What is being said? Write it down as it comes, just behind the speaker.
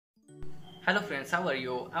Hello friends, how are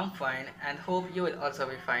you? I'm fine and hope you will also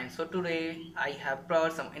be fine. So today I have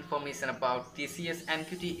brought some information about TCS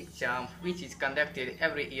NQT exam which is conducted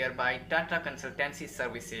every year by Tata Consultancy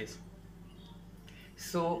Services.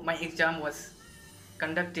 So my exam was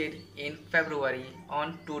conducted in February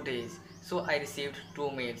on 2 days. So I received two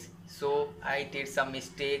mails. So I did some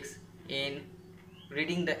mistakes in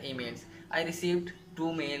reading the emails. I received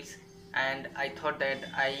two mails and I thought that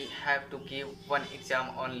I have to give one exam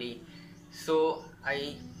only. So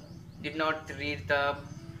I did not read the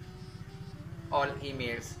all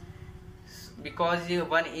emails because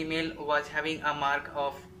one email was having a mark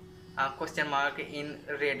of a question mark in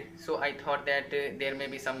red, so I thought that there may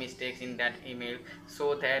be some mistakes in that email,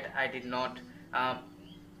 so that I did not uh,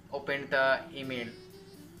 open the email.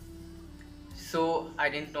 So I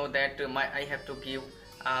didn't know that I have to give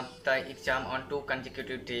the exam on 2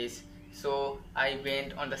 consecutive days. So I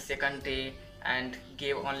went on the second day and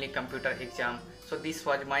gave only computer exam. So this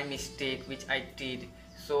was my mistake which I did.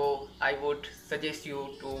 So I would suggest you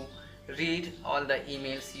to read all the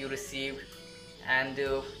emails you received, and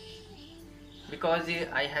because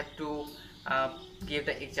I had to give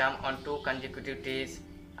the exam on 2 consecutive days,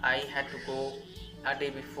 I had to go a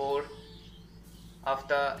day before of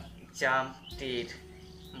the exam date,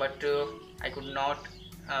 but I could not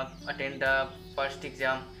attend the first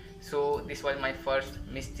exam. So this was my first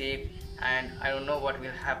mistake, and I don't know what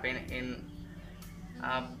will happen in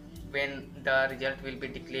uh, when the result will be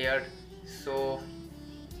declared. So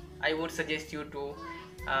I would suggest you to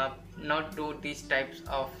not do these types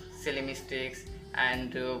of silly mistakes,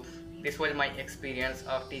 and this was my experience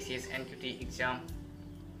of TCS NQT exam.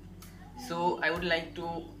 So I would like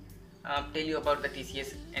to tell you about the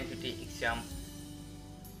TCS NQT exam.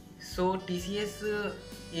 So TCS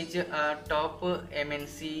is a top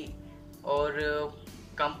MNC or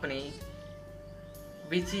company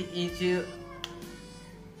which is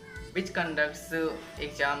which conducts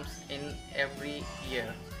exams in every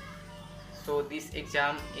year. So this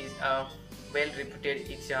exam is a well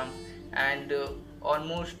reputed exam, and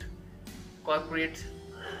almost corporates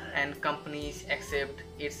and companies accept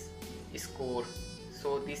its score.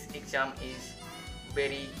 So this exam is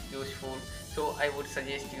very useful. So I would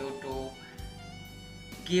suggest you to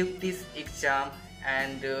give this exam,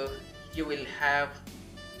 and you will have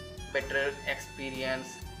better experience,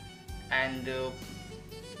 and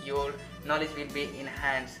your knowledge will be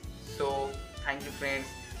enhanced. So thank you friends.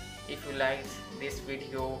 If you liked this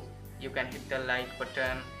video, you can hit the like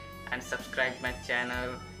button and subscribe my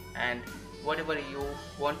channel, and whatever you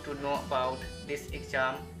want to know about this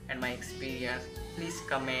exam and my experience, please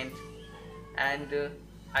comment, and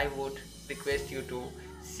I would request you to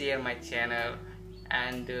share my channel,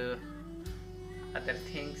 and other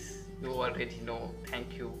things you already know.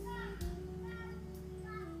 Thank you.